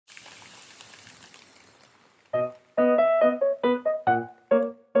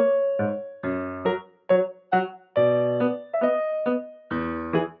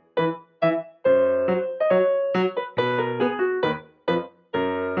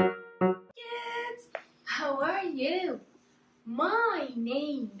you? My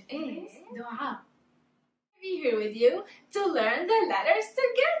name is Dua. I'll be here with you to learn the letters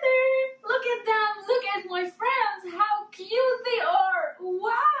together. Look at them. Look at my friends. How cute they are.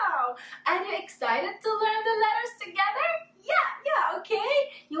 Wow. Are you excited to learn the letters together? Yeah, okay.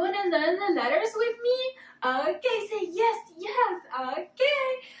 You want to learn the letters with me? Okay, say yes.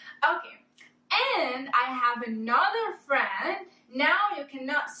 Okay. And I have another friend. Now you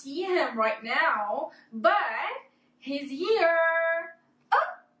cannot see him right now, but he's here.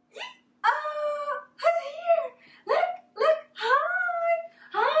 Who's here? Look. Hi.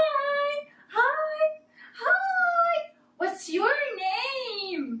 What's your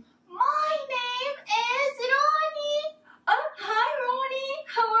name? My name is Ronnie. Oh, hi, Ronnie.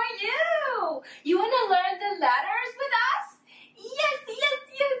 How are you? You want to learn the letters with us? Yes.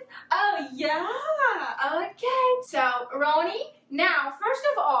 Oh, yeah. Okay. So, Ronnie, now, first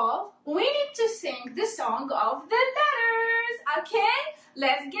of all, we need to sing the song of the letters. Okay?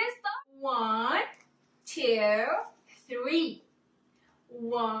 Let's get started. 1, 2, 3.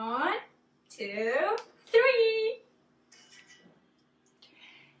 1, 2, 3.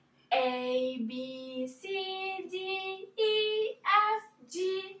 A, B, C, D, E, F,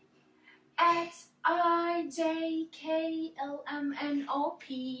 G, H, I, J, K, L, M, N, O,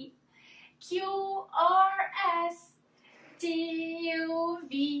 P, Q, R, S, T, U,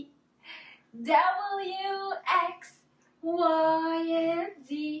 V, W, X, Y, and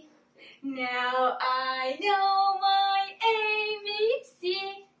Z. Now I know my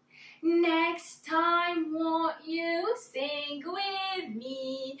ABC. Next time, won't you sing with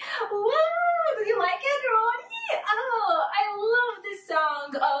me? Wow! Do you like it, Ronnie? Oh, I love this song.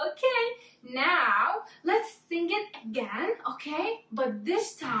 Okay, now let's sing it again, okay? But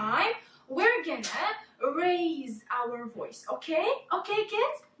this time, we're gonna raise our voice, okay? Okay,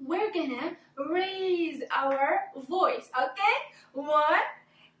 kids? We're gonna raise our voice, okay? 1,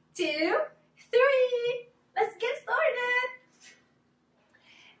 2, 3. Let's get started.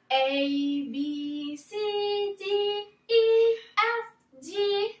 A, B, C, D, E, F,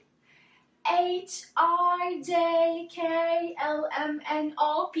 G, H, I, J, K, L, M, N,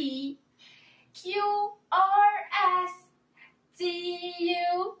 O, P, Q, R, S, T,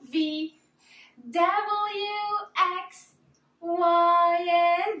 U, V, W, X,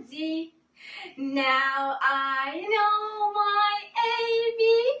 Y, and Z. Now I know my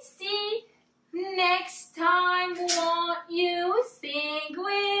ABC. Next time, won't you sing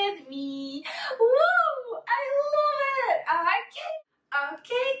with me? Woo! I love it!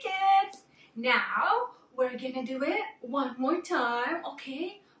 Okay, kids. Now, we're gonna do it one more time,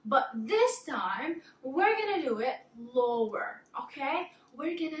 okay? But this time, we're gonna do it lower, okay?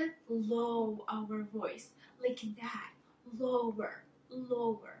 We're gonna lower our voice, like that. Lower.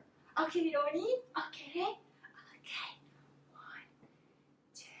 Okay, Ronnie? Okay. 1,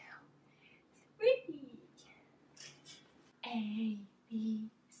 2, 3. A, B,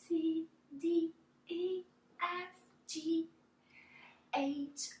 C, D, E, F, G,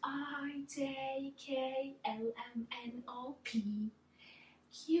 H, I, J, K, L, M, N, O, P,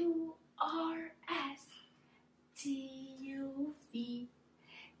 Q, R, S, T, U, V,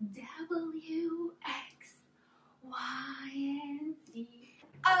 W, X, Y, and Z.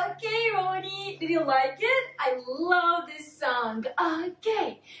 Okay, Ronnie, did you like it? I love this song.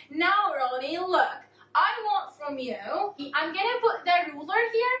 Okay, now Ronnie, look, I want from you, I'm gonna put the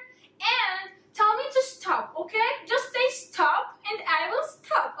ruler here and tell me to stop, okay? Just say stop and I will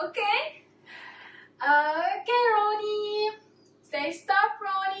stop, okay? Okay, Ronnie. Say stop,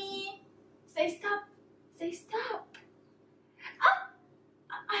 Ronnie. Say stop.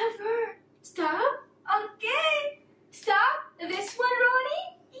 I have heard. Stop. Okay. Stop. This one, Ronnie.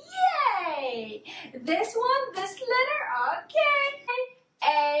 Yay. This one, this letter. Okay.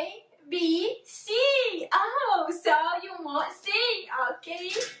 A, B, C. Oh, so you want C.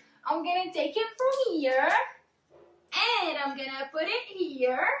 Okay. I'm gonna take it from here. And I'm gonna put it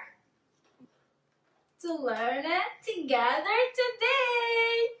here to learn it together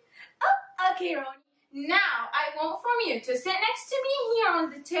today. Oh, okay, Ronnie. Now, I want from you to sit next to me here on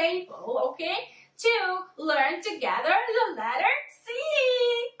the table, okay? To learn together the letter C.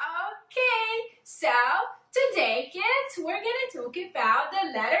 Okay, so today, kids, we're gonna talk about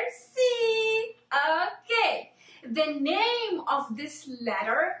the letter C. Okay, the name of this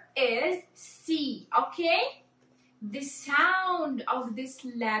letter is C, okay? The sound of this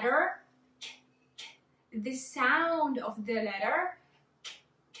letter, the sound of the letter,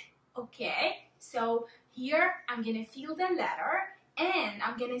 okay? So here I'm gonna feel the letter and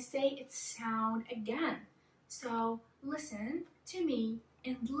I'm gonna say its sound again. So listen to me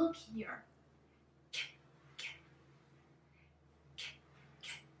and look here.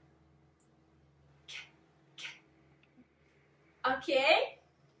 Okay?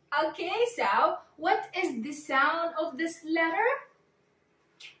 Okay, so what is the sound of this letter?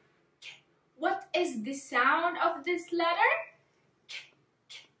 What is the sound of this letter?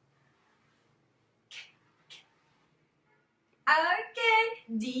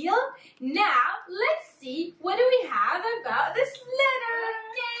 Okay, deal. Now, let's see what do we have about this letter.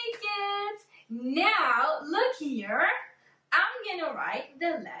 Okay, kids. Now, look here. I'm gonna write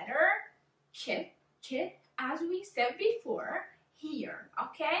the letter K, as we said before, here.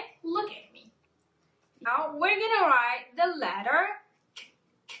 Okay? Look at me. Now, we're gonna write the letter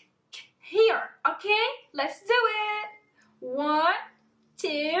here. Okay? Let's do it. 1,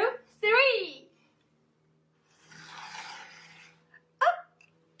 2, 3.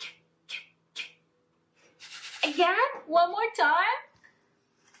 Again, one more time.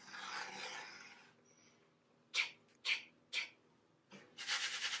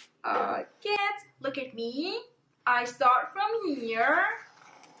 Kids, look at me. I start from here.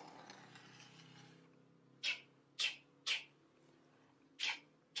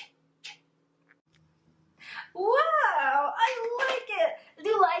 Wow, I like it. Do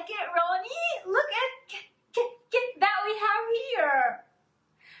you like it, Ronnie? Look at that we have here.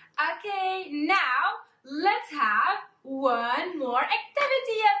 Okay, now let's have one more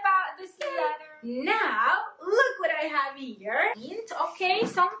activity about this letter. Now, look what I have here. Okay,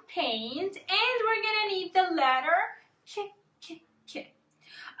 some paint, and we're gonna need the letter K.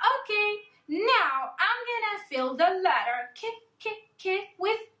 Okay, now I'm gonna fill the letter K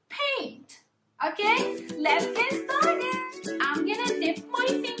with paint. Okay, let's get started. I'm gonna dip my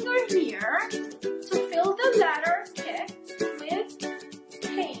finger here to fill the letter K with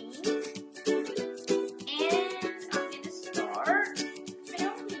paint.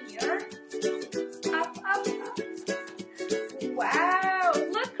 Wow,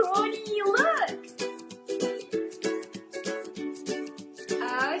 look, Ronnie, look.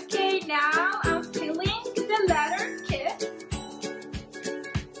 Okay, now I'm filling the letter K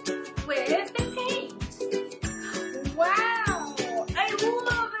with the paint. Wow, I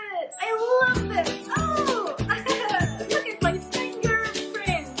love it. I love it. Oh, look at my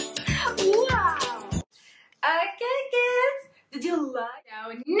fingerprints. Wow. Okay, kids, did you like?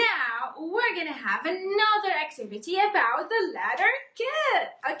 So now we're gonna have another activity about the letter K.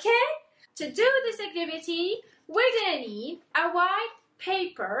 Okay? To do this activity, we're gonna need a white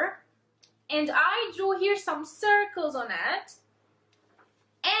paper, and I drew here some circles on it,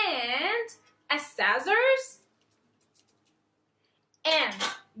 and a scissors, and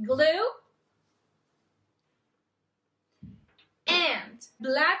glue, and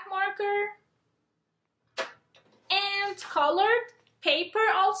black marker, and colored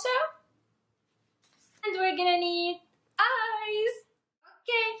paper also. And we're gonna need eyes.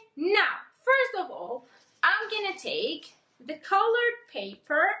 Okay, now, first of all, I'm gonna take the colored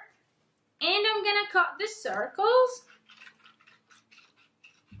paper and I'm gonna cut the circles.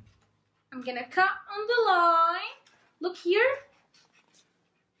 I'm gonna cut on the line. Look here.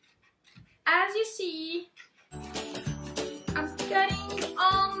 As you see, I'm cutting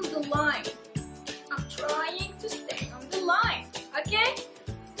on the line. I'm trying to stay on the line, okay?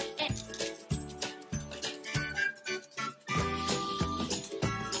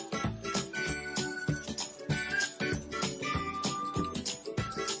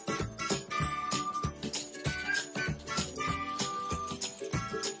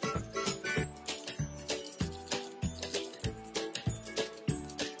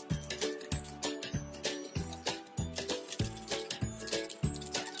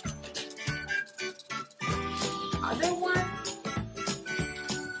 Other one.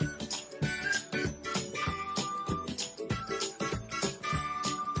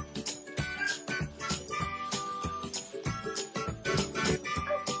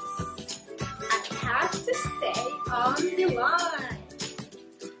 I have to stay on the line.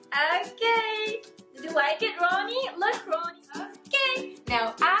 Okay. Did you like it, Ronnie? Look, Ronnie. Okay.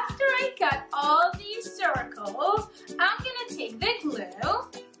 Now, after I cut all these circles, I'm gonna take the glue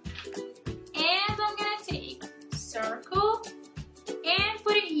and I'm gonna take circle and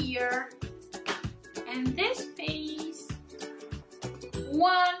put it here, and this space,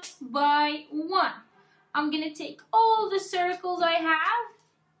 one by one. I'm gonna take all the circles I have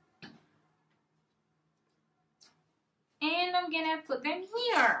and I'm gonna put them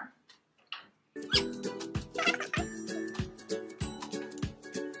here.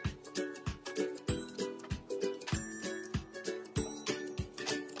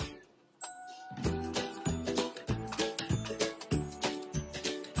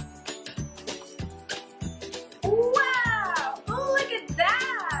 Wow! Look at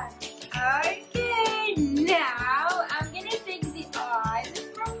that! Okay, now I'm gonna take the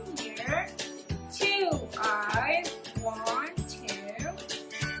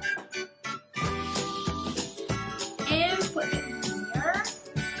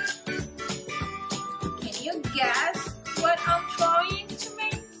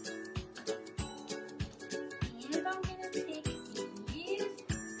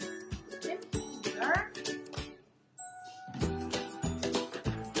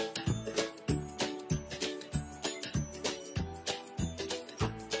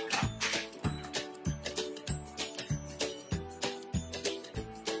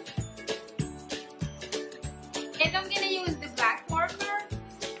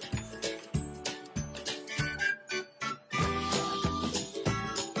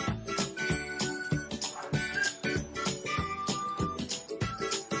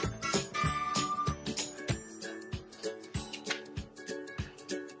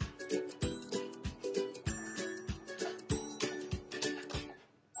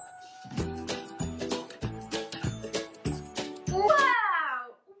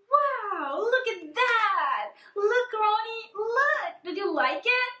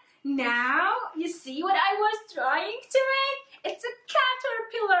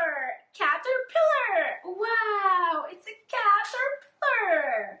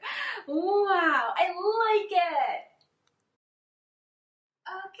Wow, I like it.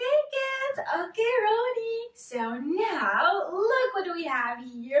 Okay, kids. Okay, Ronnie. So now, look what we have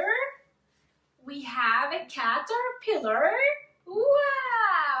here. We have a caterpillar.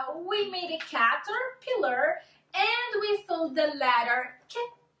 Wow! We made a caterpillar and we filled the letter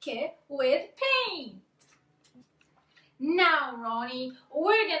K with paint. Now, Ronnie,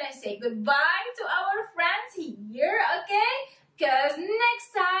 we're gonna say goodbye to our friends here, okay? Because next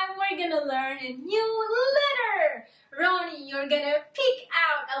time we're gonna learn a new letter. Ronnie, you're gonna pick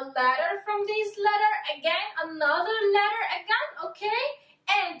out a letter from this letter again, another letter again, okay?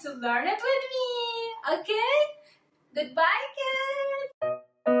 And to learn it with me, okay? Goodbye, kids!